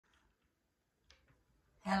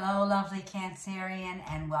Hello, lovely Cancerian,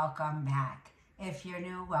 and welcome back. If you're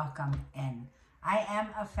new, welcome in. I am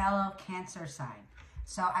a fellow Cancer sign,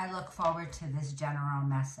 so I look forward to this general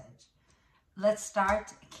message. Let's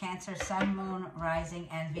start Cancer, Sun, Moon, Rising,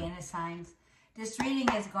 and Venus signs. This reading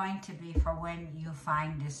is going to be for when you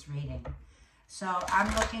find this reading. So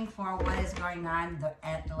I'm looking for what is going on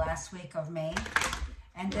at the last week of May.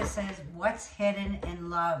 And this is what's hidden in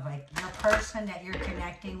love, like your person that you're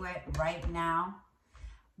connecting with right now.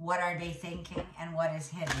 What are they thinking and what is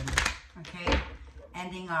hidden? Okay,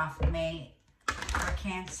 ending off May for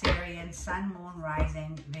Cancerian, Sun, Moon,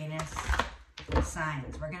 Rising, Venus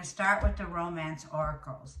signs. We're going to start with the romance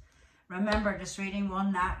oracles. Remember, this reading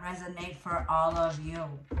will not resonate for all of you.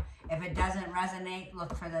 If it doesn't resonate,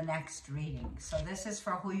 look for the next reading. So this is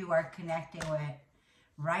for who you are connecting with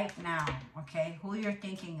right now, okay? Who you're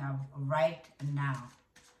thinking of right now.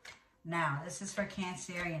 Now, this is for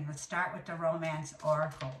Cancerian. Let's start with the romance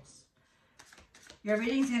oracles. Your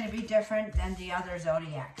reading's going to be different than the other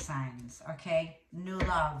zodiac signs, okay? New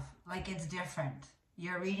love, like it's different.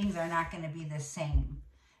 Your readings are not going to be the same.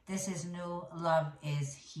 This is new love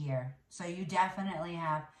is here. So you definitely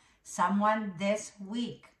have someone this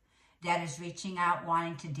week that is reaching out,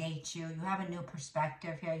 wanting to date you. You have a new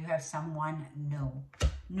perspective here. You have someone new.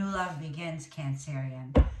 New love begins,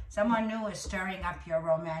 Cancerian. Someone new is stirring up your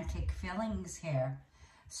romantic feelings here.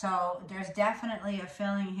 So there's definitely a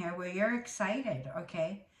feeling here where you're excited,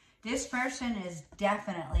 okay? This person is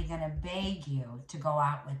definitely going to beg you to go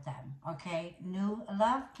out with them, okay? New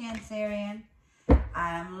love, Cancerian.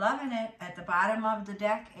 I'm loving it. At the bottom of the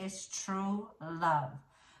deck is true love.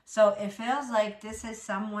 So it feels like this is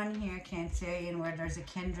someone here, Cancerian, where there's a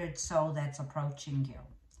kindred soul that's approaching you.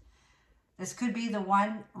 This could be the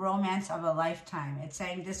one romance of a lifetime. It's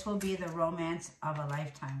saying this will be the romance of a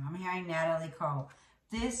lifetime. I'm hearing Natalie Cole.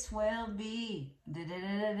 This will be,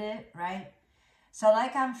 right? So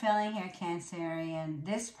like I'm feeling here, Cancerian,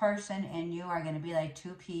 this person and you are going to be like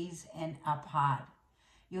two peas in a pod.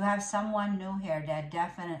 You have someone new here that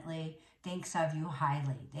definitely thinks of you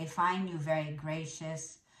highly. They find you very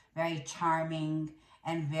gracious, very charming,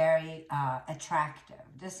 and very attractive.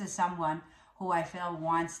 This is someone who I feel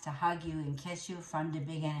wants to hug you and kiss you from the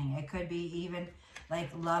beginning. It could be even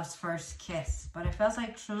like love's first kiss, but it feels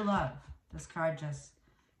like true love. This card just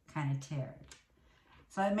kind of teared.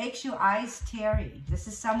 So it makes you eyes teary. This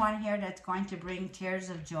is someone here that's going to bring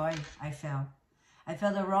tears of joy, I feel. I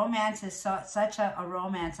feel the romance is such a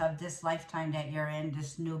romance of this lifetime that you're in,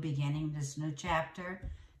 this new beginning, this new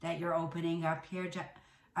chapter that you're opening up here.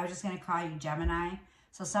 I was just going to call you Gemini.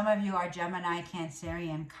 So some of you are Gemini,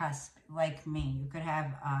 Cancerian cusp, like me. You could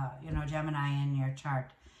have, Gemini in your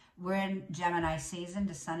chart. We're in Gemini season.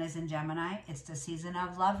 The sun is in Gemini. It's the season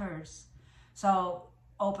of lovers. So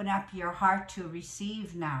open up your heart to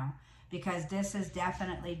receive now, because this is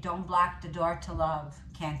definitely, don't block the door to love,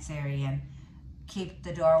 Cancerian. Keep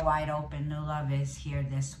the door wide open. New love is here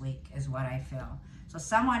this week, is what I feel. So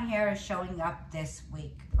someone here is showing up this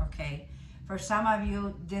week, okay? For some of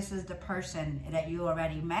you, this is the person that you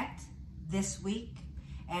already met this week.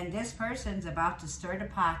 And this person's about to stir the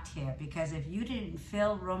pot here, because if you didn't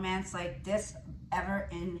feel romance like this ever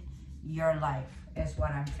in your life, is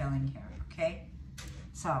what I'm feeling here, okay?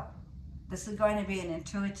 So this is going to be an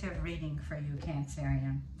intuitive reading for you,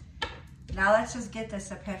 Cancerian. Now let's just get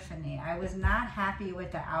this epiphany. I was not happy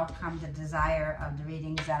with the outcome, the desire of the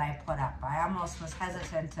readings that I put up. I almost was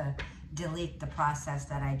hesitant to delete the process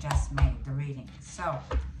that I just made, the reading. So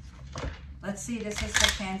let's see, this is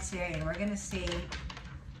for Cancerian. We're going to see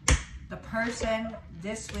the person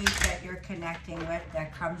this week that you're connecting with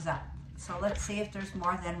that comes up. So let's see if there's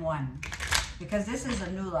more than one, because this is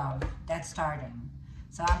a new love that's starting.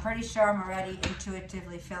 So I'm pretty sure I'm already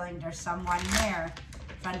intuitively feeling there's someone here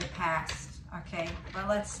from the past, okay? But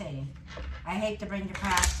let's see. I hate to bring the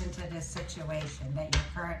past into this situation that you're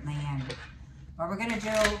currently in. But we're going to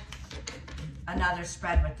do another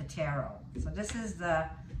spread with the tarot. So this is the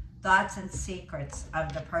thoughts and secrets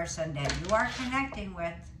of the person that you are connecting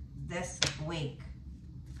with this week.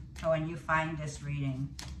 So when you find this reading,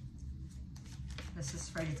 this is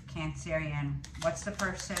for Cancerian. What's the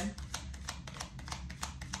person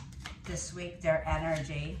this week, their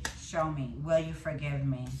energy? Show me. Will you forgive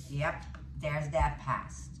me? Yep, there's that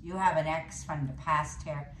past. You have an ex from the past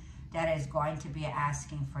here that is going to be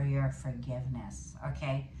asking for your forgiveness,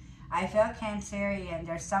 okay? I feel, Cancerian,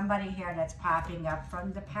 there's somebody here that's popping up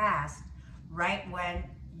from the past right when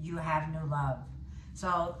you have new love.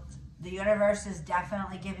 So the universe is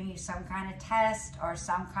definitely giving you some kind of test or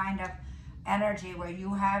some kind of energy where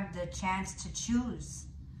you have the chance to choose.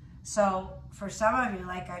 So for some of you,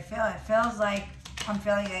 like I feel, it feels like I'm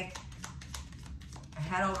feeling like a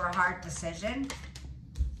head over heart decision.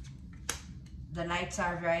 The nights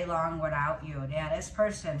are very long without you. Yeah, this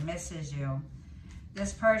person misses you.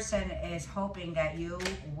 This person is hoping that you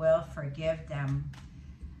will forgive them.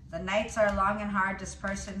 The nights are long and hard. This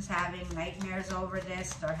person's having nightmares over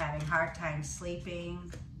this. They're having hard time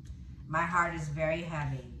sleeping. My heart is very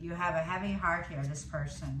heavy. You have a heavy heart here, this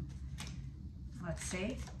person. Let's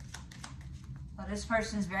see. Well, this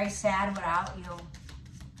person's very sad without you.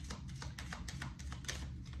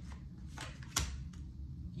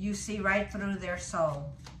 You see right through their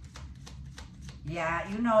soul. Yeah,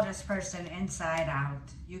 you know this person inside out.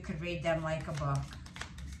 You could read them like a book.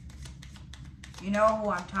 You know who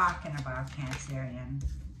I'm talking about, Cancerian.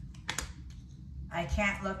 I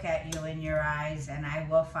can't look at you in your eyes, and I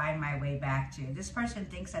will find my way back to you. This person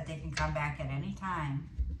thinks that they can come back at any time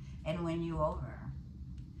and win you over.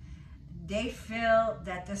 They feel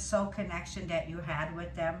that this soul connection that you had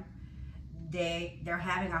with them, they're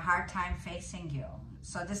having a hard time facing you.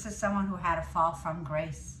 So this is someone who had a fall from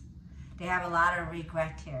grace. They have a lot of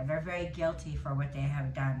regret here. They're very guilty for what they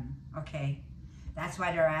have done, okay? That's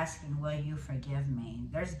why they're asking, will you forgive me?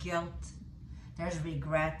 There's guilt. There's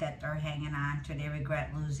regret that they're hanging on to. They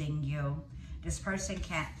regret losing you. This person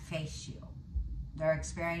can't face you. They're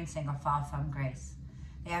experiencing a fall from grace.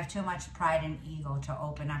 They have too much pride and ego to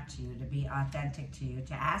open up to you, to be authentic to you,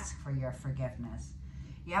 to ask for your forgiveness.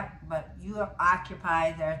 Yep, but you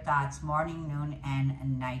occupy their thoughts morning, noon,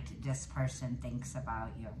 and night. This person thinks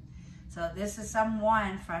about you. So this is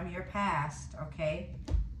someone from your past, okay?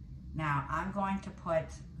 Now, I'm going to put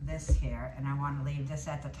this here, and I want to leave this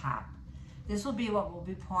at the top. This will be what will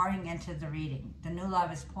be pouring into the reading. The new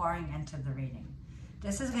love is pouring into the reading.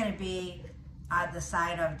 This is going to be on the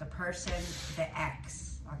side of the person, the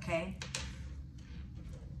ex, okay?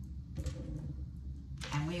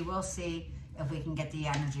 And we will see if we can get the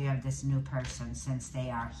energy of this new person since they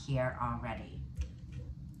are here already.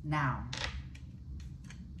 Now,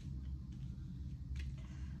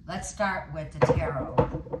 let's start with the tarot.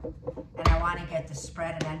 And I want to get the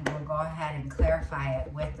spread, and then we'll go ahead and clarify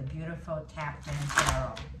it with the beautiful tapped-in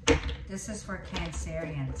tarot. This is for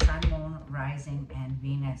Cancerian, Sun, Moon, Rising, and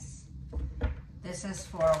Venus. This is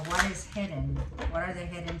for what is hidden. What are the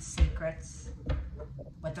hidden secrets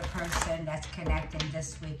with the person that's connecting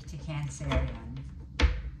this week to Cancerian?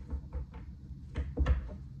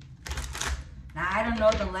 Now, I don't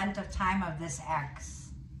know the length of time of this ex.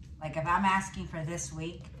 Like, if I'm asking for this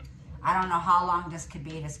week, I don't know how long this could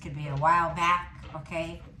be. This could be a while back,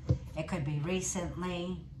 okay? It could be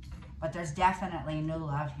recently, but there's definitely new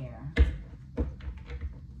love here.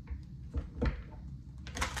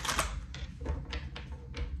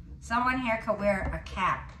 Someone here could wear a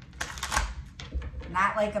cap.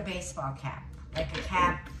 Not like a baseball cap. Like a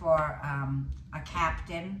cap for a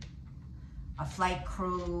captain, a flight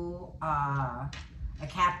crew, a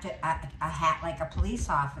captain, a hat like a police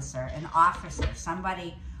officer, an officer,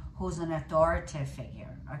 somebody who's an authoritative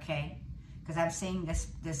figure, okay? Because I'm seeing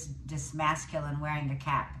this masculine wearing a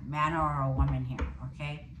cap, man or a woman here,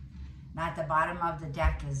 okay? Now at the bottom of the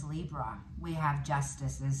deck is Libra. We have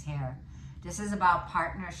Justice is here. This is about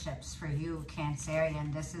partnerships for you,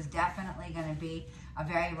 Cancerian. This is definitely going to be a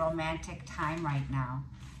very romantic time right now.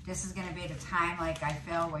 This is going to be the time, like I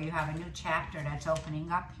feel, where you have a new chapter that's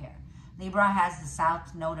opening up here. Libra has the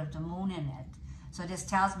south node of the moon in it. So this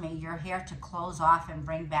tells me you're here to close off and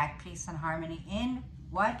bring back peace and harmony in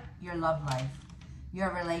what? Your love life,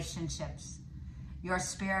 your relationships, your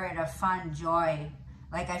spirit of fun, joy.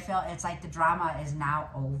 Like I feel it's like the drama is now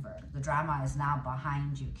over. The drama is now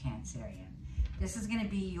behind you, Cancerian. This is going to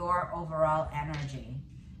be your overall energy.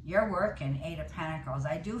 You're working, 8 of Pentacles.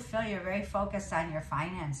 I do feel you're very focused on your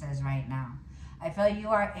finances right now. I feel you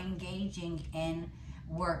are engaging in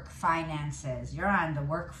work, finances. You're on the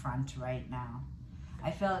work front right now. I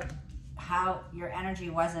feel how your energy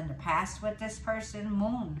was in the past with this person,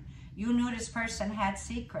 Moon. You knew this person had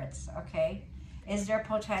secrets, okay? Is there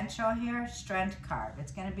potential here? Strength card.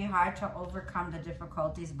 It's going to be hard to overcome the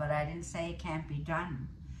difficulties, but I didn't say it can't be done.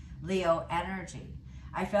 Leo energy.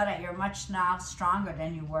 I feel that you're much now stronger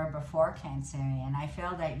than you were before, Cancerian. I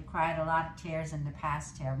feel that you cried a lot of tears in the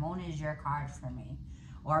past here. Moon is your card for me.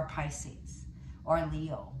 Or Pisces. Or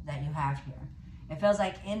Leo that you have here. It feels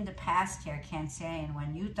like in the past here, Cancerian,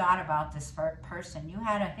 when you thought about this person, you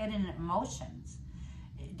had a hidden emotions.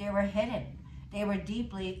 They were hidden. They were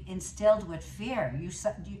deeply instilled with fear.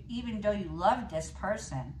 Even though you loved this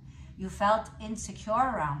person, you felt insecure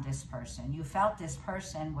around this person. You felt this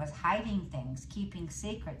person was hiding things, keeping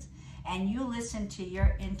secrets. And you listened to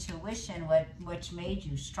your intuition, which made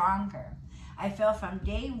you stronger. I feel from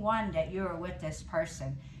day one that you were with this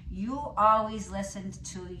person, you always listened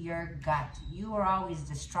to your gut. You were always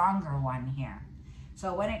the stronger one here.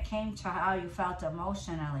 So when it came to how you felt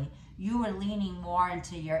emotionally, you were leaning more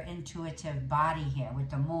into your intuitive body here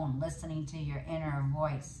with the moon, listening to your inner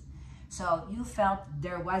voice. So you felt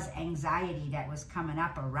there was anxiety that was coming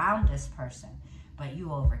up around this person, but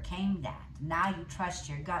you overcame that. Now you trust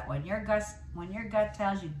your gut. When your gut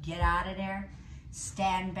tells you get out of there,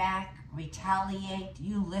 stand back, retaliate,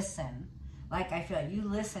 you listen. Like I feel you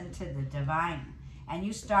listen to the divine, and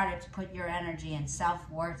you started to put your energy in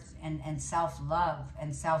self-worth and self-love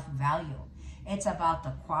and self-value. It's about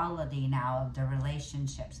the quality now of the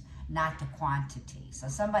relationships, not the quantity. So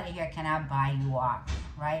somebody here cannot buy you off,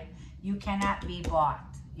 right? You cannot be bought.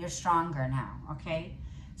 You're stronger now, okay?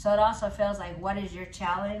 So it also feels like, what is your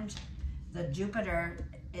challenge? The Jupiter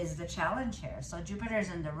is the challenge here. So Jupiter's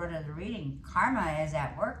in the root of the reading. Karma is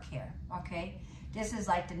at work here, okay? This is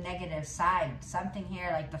like the negative side. Something here,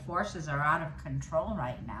 like the forces are out of control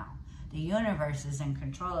right now. The universe is in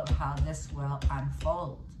control of how this will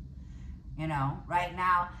unfold. You know, right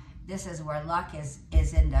now, this is where luck is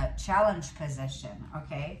in the challenge position,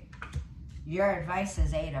 okay? Your advice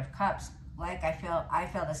is 8 of Cups. Like I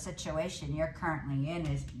feel the situation you're currently in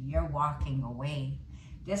is you're walking away.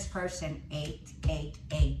 This person,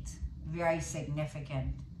 888, very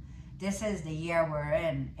significant. This is the year we're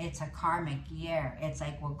in. It's a karmic year. It's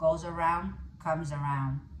like what goes around comes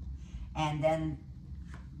around. And then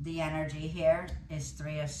the energy here is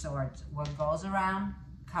 3 of Swords. What goes around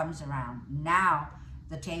comes around. Now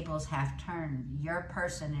the tables have turned. Your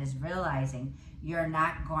person is realizing you're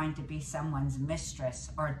not going to be someone's mistress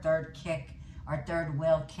or third kick or third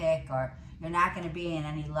wheel kick, or you're not going to be in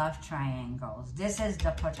any love triangles. This is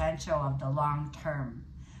the potential of the long term.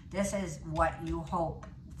 This is what you hope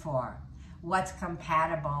for, what's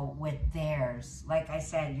compatible with theirs. Like I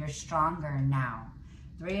said, you're stronger now.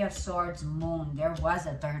 3 of Swords, Moon. There was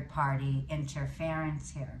a third party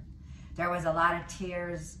interference here. There was a lot of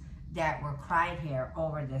tears that were cried here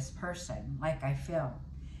over this person, like I feel.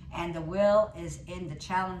 And the will is in the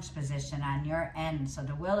challenge position on your end. So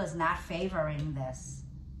the will is not favoring this.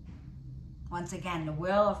 Once again, the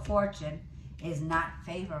wheel of fortune is not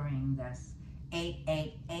favoring this.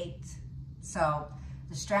 888. So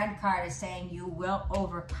the Strength card is saying you will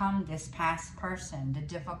overcome this past person, the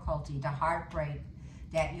difficulty, the heartbreak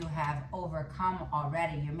that you have overcome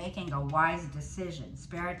already. You're making a wise decision.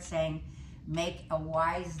 Spirit's saying make a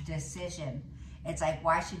wise decision. It's like,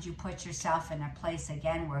 why should you put yourself in a place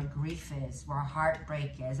again where grief is, where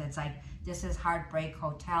heartbreak is? It's like, this is Heartbreak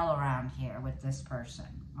Hotel around here with this person,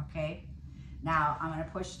 okay? Now, I'm going to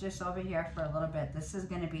push this over here for a little bit. This is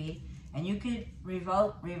going to be, and you could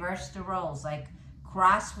reverse the roles. Like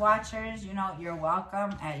cross watchers, you know, you're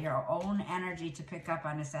welcome at your own energy to pick up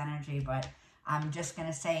on this energy, but I'm just going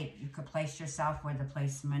to say you could place yourself where the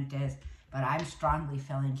placement is, but I'm strongly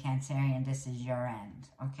feeling Cancerian, this is your end,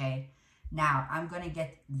 okay? Now, I'm going to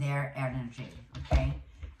get their energy, okay?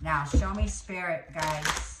 Now, show me, Spirit,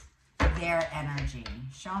 guys, their energy.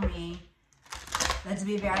 Show me, let's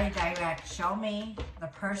be very direct. Show me the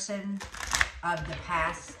person of the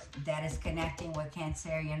past that is connecting with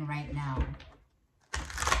Cancerian right now.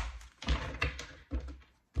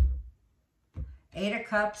 8 of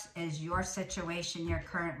Cups is your situation you're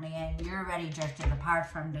currently in. You're already drifted apart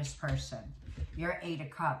from this person. You're 8 of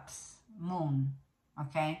Cups, Moon,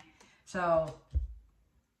 okay? So,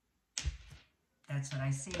 that's what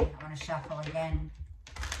I see. I want to shuffle again.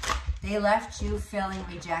 They left you feeling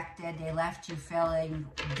rejected. They left you feeling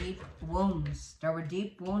deep wounds. There were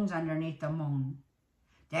deep wounds underneath the moon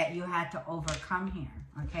that you had to overcome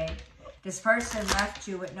here, okay? This person left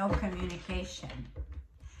you with no communication.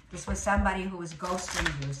 This was somebody who was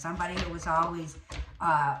ghosting you, somebody who was always,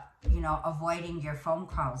 you know, avoiding your phone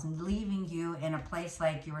calls and leaving you in a place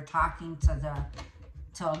like you were talking to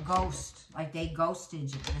a ghost, like they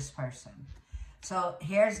ghosted you, this person. So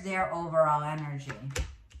here's their overall energy.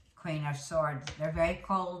 Queen of Swords. They're very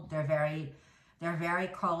cold. They're very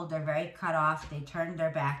cold. They're very cut off. They turned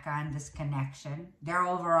their back on this connection. Their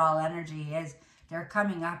overall energy is they're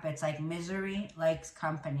coming up. It's like misery likes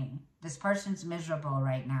company. This person's miserable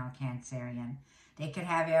right now, Cancerian. They could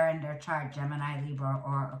have air in their chart, Gemini, Libra,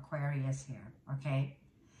 or Aquarius here, okay?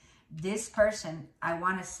 This person, I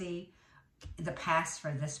want to see the past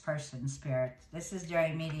for this person, Spirit. This is their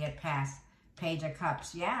immediate past. Page of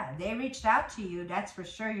Cups. Yeah, they reached out to you. That's for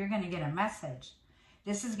sure. You're going to get a message.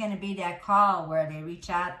 This is going to be that call where they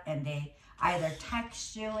reach out and they either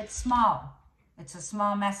text you. It's small. It's a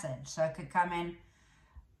small message. So it could come in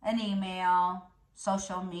an email,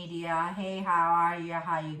 social media. Hey, how are you?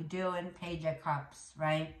 How you doing? Page of Cups,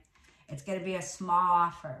 right? It's going to be a small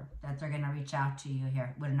offer that they're going to reach out to you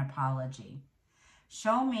here with an apology.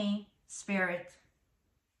 Show me, Spirit,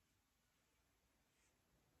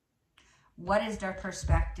 what is their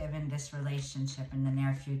perspective in this relationship in the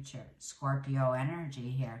near future? Scorpio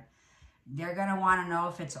energy here. They're going to want to know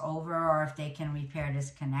if it's over or if they can repair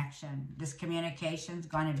this connection. This communication is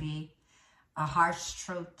going to be a harsh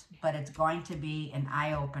truth, but it's going to be an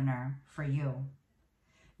eye-opener for you.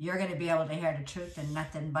 You're going to be able to hear the truth and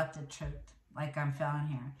nothing but the truth, like I'm feeling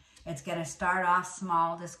here. It's going to start off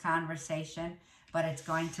small, this conversation, but it's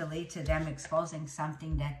going to lead to them exposing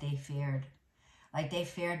something that they feared. Like they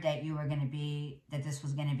feared that you were going to be, that this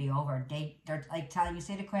was going to be over. They're like telling you,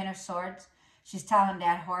 see the Queen of Swords? She's telling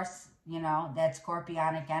that horse, you know, that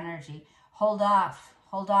scorpionic energy, hold off,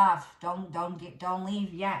 don't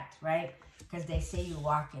leave yet, right? Because they see you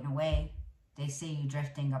walking away. They see you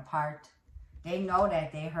drifting apart. They know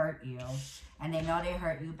that they hurt you, and they know they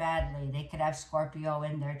hurt you badly. They could have Scorpio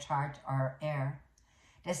in their chart or air.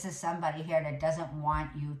 This is somebody here that doesn't want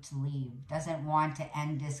you to leave, doesn't want to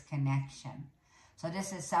end this connection. So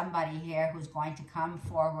this is somebody here who's going to come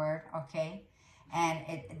forward, okay? And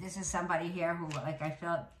this is somebody here who, like I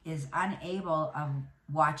feel, is unable of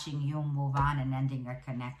watching you move on and ending your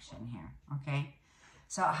connection here, okay?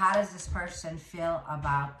 So how does this person feel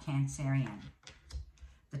about Cancerian?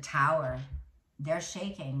 The Tower. They're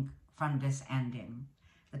shaking from this ending.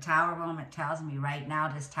 The Tower moment tells me right now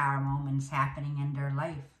this Tower moment is happening in their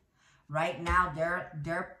life. Right now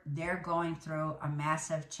they're going through a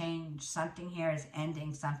massive change. Something here is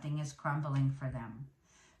ending. Something is crumbling for them.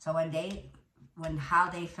 So how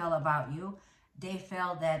they feel about you, they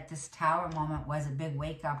feel that this Tower moment was a big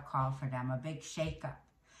wake-up call for them, a big shake-up.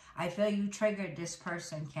 I feel you triggered this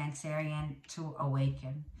person, Cancerian, to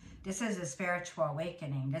awaken. This is a spiritual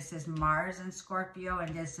awakening. This is Mars and Scorpio,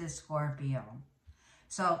 and this is Scorpio.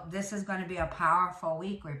 So this is going to be a powerful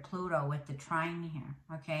week with Pluto with the trine here,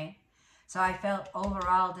 okay? So I felt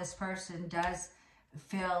overall this person does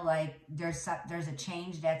feel like there's a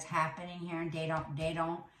change that's happening here, and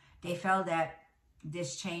they feel that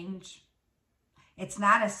this change, it's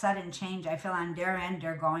not a sudden change. I feel on their end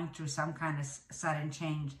they're going through some kind of sudden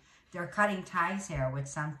change. They're cutting ties here with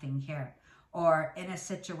something here, or in a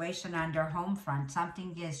situation on their home front,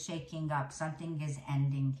 something is shaking up, something is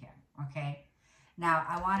ending here, okay? Now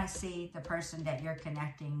I want to see the person that you're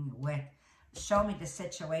connecting with. Show me the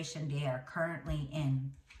situation they are currently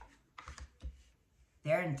in.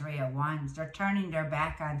 They're in Three of Wands. They're turning their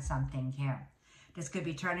back on something here. This could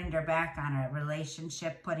be turning their back on a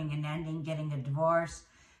relationship, putting an ending, getting a divorce.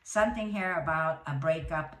 Something here about a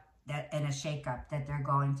breakup and a shakeup that they're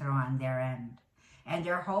going through on their end. And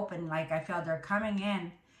they're hoping, like I feel they're coming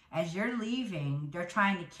in. As you're leaving, they're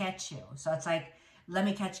trying to catch you. So it's like, let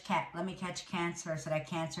me catch Cancer so that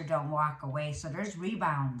Cancer don't walk away. So there's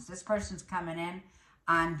rebounds. This person's coming in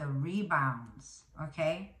on the rebounds,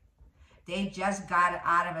 okay? They just got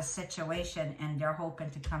out of a situation and they're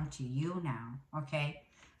hoping to come to you now, okay?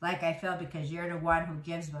 Like I feel because you're the one who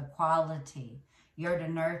gives with quality. You're the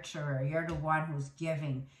nurturer. You're the one who's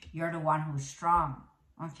giving. You're the one who's strong,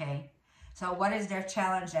 okay? So what is their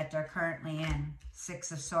challenge that they're currently in?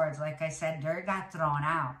 Six of Swords. Like I said, they got thrown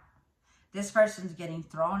out. This person's getting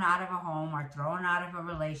thrown out of a home or thrown out of a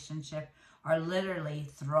relationship or literally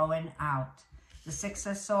thrown out. The Six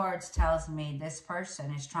of Swords tells me this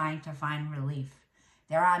person is trying to find relief.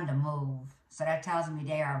 They're on the move. So that tells me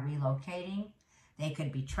they are relocating. They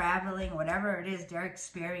could be traveling. Whatever it is, they're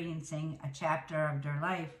experiencing a chapter of their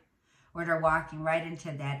life where they're walking right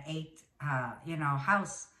into that eighth,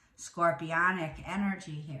 house, scorpionic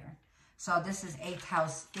energy here. So this is eighth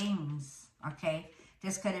house things, okay?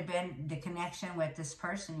 This could have been the connection with this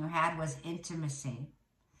person you had was intimacy.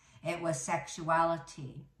 It was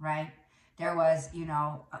sexuality, right? There was,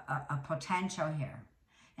 a potential here.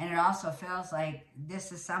 And it also feels like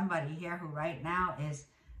this is somebody here who right now is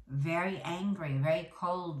very angry, very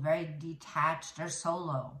cold, very detached. They're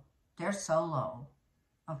solo.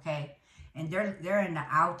 Okay? And they're in the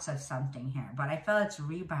outs of something here. But I feel it's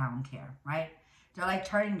rebound here, right? They're like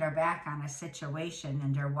turning their back on a situation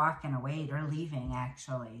and they're walking away. They're leaving,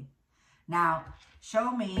 actually. Now,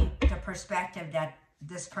 show me the perspective that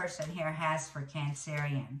this person here has for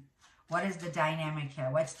Cancerian. What is the dynamic here?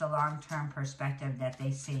 What's the long-term perspective that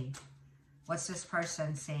they see? What's this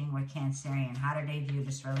person seeing with Cancerian? How do they view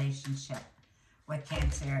this relationship with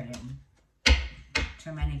Cancerian?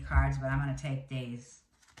 Too many cards, but I'm going to take these.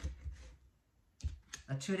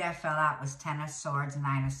 The two that fell out was Ten of Swords,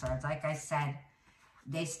 Nine of Swords. Like I said,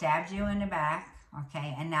 they stabbed you in the back,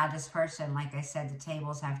 okay? And now this person, like I said, the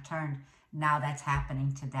tables have turned. Now that's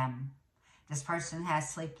happening to them. This person has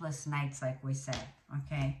sleepless nights, like we said,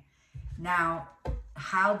 okay? Now,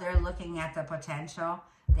 how they're looking at the potential,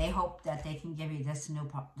 they hope that they can give you this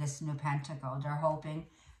new pentacle. They're hoping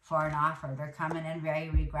for an offer. They're coming in very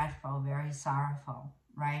regretful, very sorrowful,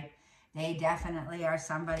 right? They definitely are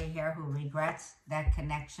somebody here who regrets that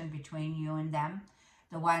connection between you and them.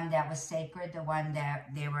 The one that was sacred, the one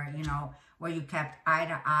that they were, you know, where you kept eye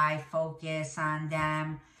to eye, focus on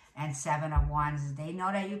them, and 7 of Wands. They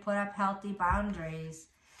know that you put up healthy boundaries.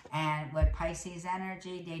 And with Pisces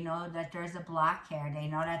energy, they know that there's a block here. They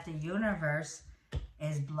know that the universe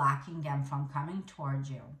is blocking them from coming towards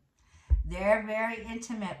you. They're very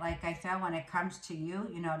intimate, like I feel when it comes to you.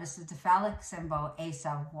 You know, this is the phallic symbol, Ace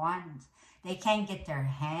of Wands. They can't get their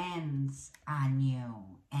hands on you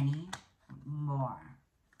anymore.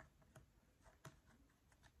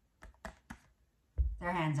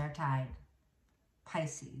 Their hands are tied.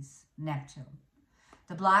 Pisces, Neptune.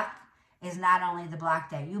 The block is not only the block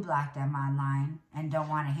that you block them online and don't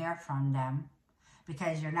want to hear from them,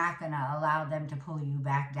 because you're not going to allow them to pull you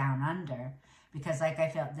back down under. Because like I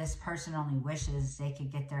felt, this person only wishes they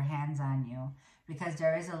could get their hands on you. Because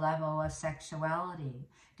there is a level of sexuality.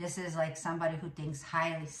 This is like somebody who thinks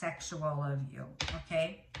highly sexual of you,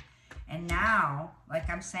 okay? And now, like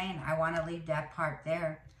I'm saying, I want to leave that part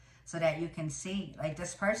there so that you can see. Like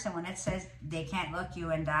this person, when it says they can't look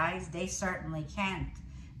you in the eyes, they certainly can't.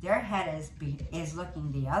 Their head is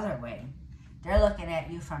looking the other way. They're looking at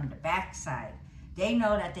you from the backside. They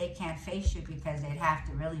know that they can't face you because they'd have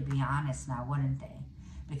to really be honest now, wouldn't they?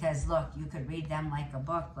 Because look, you could read them like a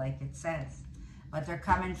book, like it says. But they're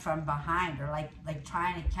coming from behind, or like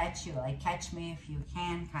trying to catch you, like catch me if you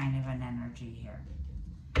can kind of an energy here.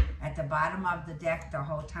 At the bottom of the deck the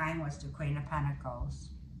whole time was the Queen of Pentacles.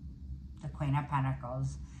 The Queen of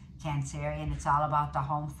Pentacles. Cancerian, it's all about the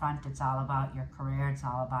home front. It's all about your career. It's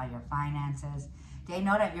all about your finances. They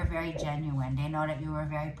know that you're very genuine. They know that you are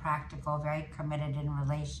very practical, very committed in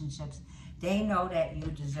relationships. They know that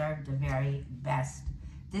you deserve the very best.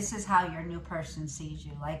 This is how your new person sees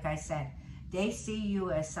you. Like I said, they see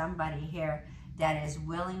you as somebody here that is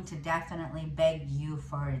willing to definitely beg you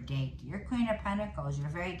for a date. You're Queen of Pentacles. You're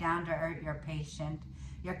very down to earth. You're patient.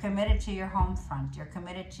 You're committed to your home front. You're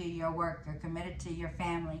committed to your work. You're committed to your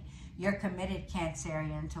family. You're committed,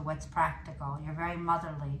 Cancerian, to what's practical. You're very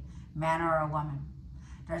motherly, man or a woman.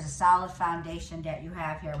 There's a solid foundation that you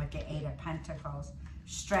have here with the 8 of Pentacles.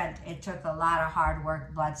 Strength. It took a lot of hard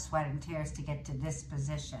work, blood, sweat, and tears to get to this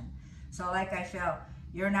position. So like I feel,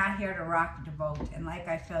 you're not here to rock the boat. And like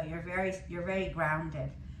I feel, you're very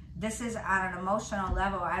grounded. This is on an emotional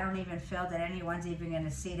level. I don't even feel that anyone's even going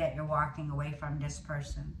to see that you're walking away from this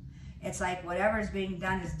person. It's like whatever's being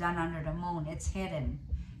done is done under the moon. It's hidden.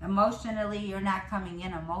 Emotionally, you're not coming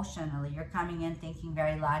in emotionally. You're coming in thinking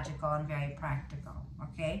very logical and very practical,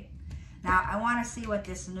 okay? Now, I want to see what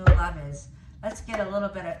this new love is. Let's get a little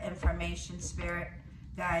bit of information, Spirit.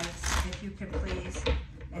 Guys, if you could please,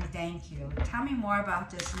 and thank you. Tell me more about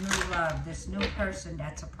this new love, this new person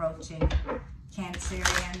that's approaching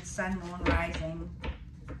Cancerian, Sun, Moon, Rising,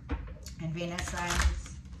 and Venus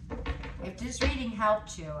signs. If this reading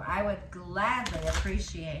helped you, I would gladly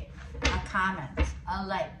appreciate a comment, a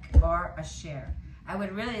like, or a share. I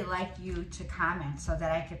would really like you to comment so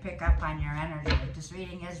that I could pick up on your energy if this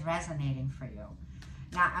reading is resonating for you.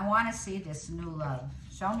 Now, I want to see this new love.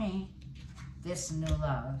 Show me this new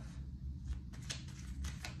love.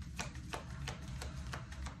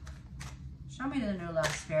 Show me the new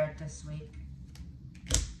love, Spirit, this week.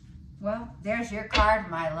 Well, there's your card,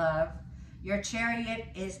 my love. Your Chariot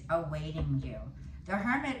is awaiting you. The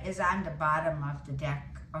Hermit is on the bottom of the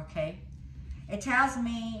deck, okay? It tells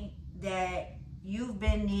me that you've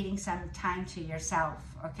been needing some time to yourself,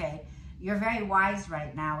 okay? You're very wise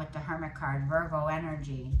right now with the Hermit card, Virgo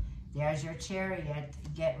energy. There's your Chariot.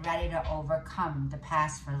 Get ready to overcome the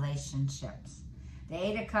past relationships. The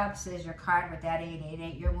 8 of Cups is your card with that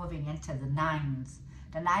 888. You're moving into the 9s.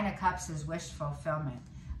 The 9 of Cups is wish fulfillment.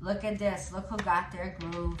 Look at this. Look who got their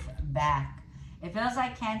groove back. It feels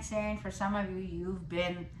like, Cancerian, for some of you, you've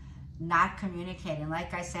been not communicating.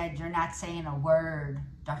 Like I said, you're not saying a word.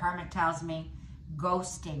 The Hermit tells me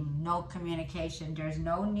ghosting, no communication. There's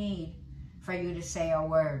no need for you to say a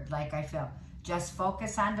word, like I feel. Just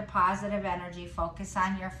focus on the positive energy. Focus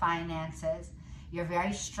on your finances. You're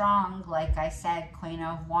very strong, like I said, Queen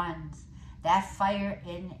of Wands. That fire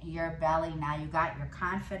in your belly. Now you got your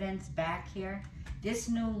confidence back here. This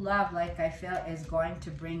new love, like I feel, is going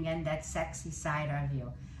to bring in that sexy side of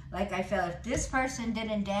you. Like I feel, if this person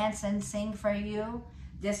didn't dance and sing for you,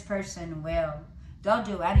 this person will. They'll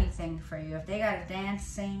do anything for you. If they got to dance,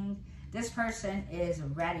 sing, this person is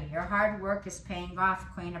ready. Your hard work is paying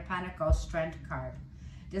off. Queen of Pentacles, Strength card.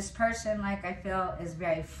 This person, like I feel, is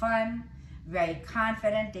very fun, very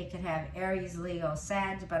confident. They could have Aries, Leo,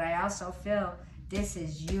 Sag, but I also feel this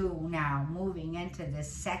is you now moving into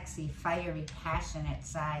this sexy, fiery, passionate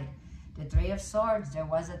side. The Three of Swords, there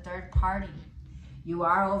was a third party. You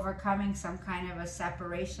are overcoming some kind of a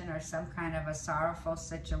separation or some kind of a sorrowful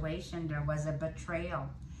situation. There was a betrayal.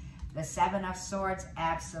 The Seven of Swords,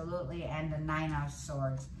 absolutely, and the Nine of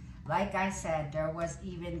Swords. Like I said, there was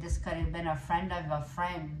even, this could have been a friend of a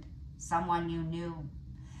friend, someone you knew.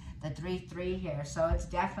 The 3-3 here, so it's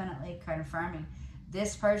definitely confirming.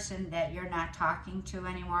 This person that you're not talking to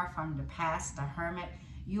anymore from the past, the Hermit,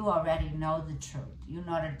 you already know the truth. You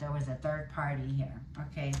know that there was a third party here,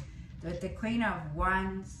 okay? With the Queen of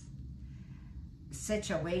Wands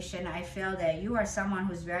situation, I feel that you are someone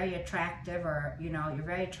who's very attractive, or, you know, you're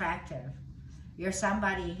very attractive. You're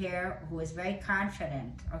somebody here who is very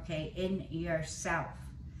confident, okay, in yourself.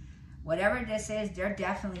 Whatever this is, they're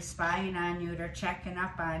definitely spying on you. They're checking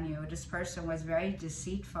up on you. This person was very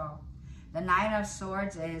deceitful. The Nine of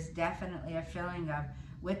Swords is definitely a feeling of,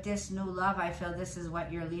 with this new love, I feel this is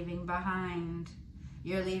what you're leaving behind.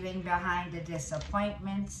 You're leaving behind the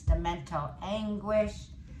disappointments, the mental anguish.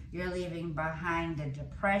 You're leaving behind the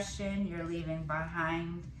depression. You're leaving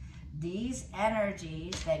behind these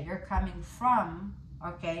energies that you're coming from,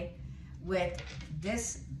 okay, with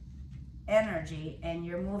this energy, and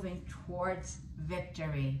you're moving towards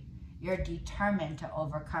victory. You're determined to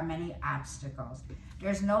overcome any obstacles.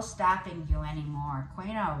 There's no stopping you anymore.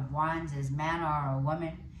 Queen of Wands is man or a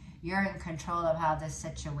woman. You're in control of how this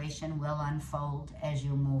situation will unfold as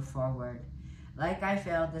you move forward. Like I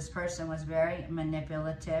feel, this person was very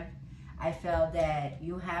manipulative. I feel that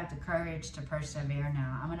you have the courage to persevere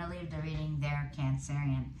now. I'm going to leave the reading there,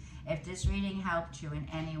 Cancerian. If this reading helped you in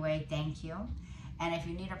any way, thank you. And if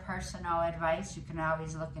you need a personal advice, you can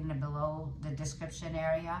always look in the below the description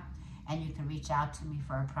area, and you can reach out to me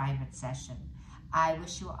for a private session. I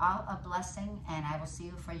wish you all a blessing, and I will see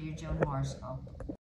you for your June horoscope.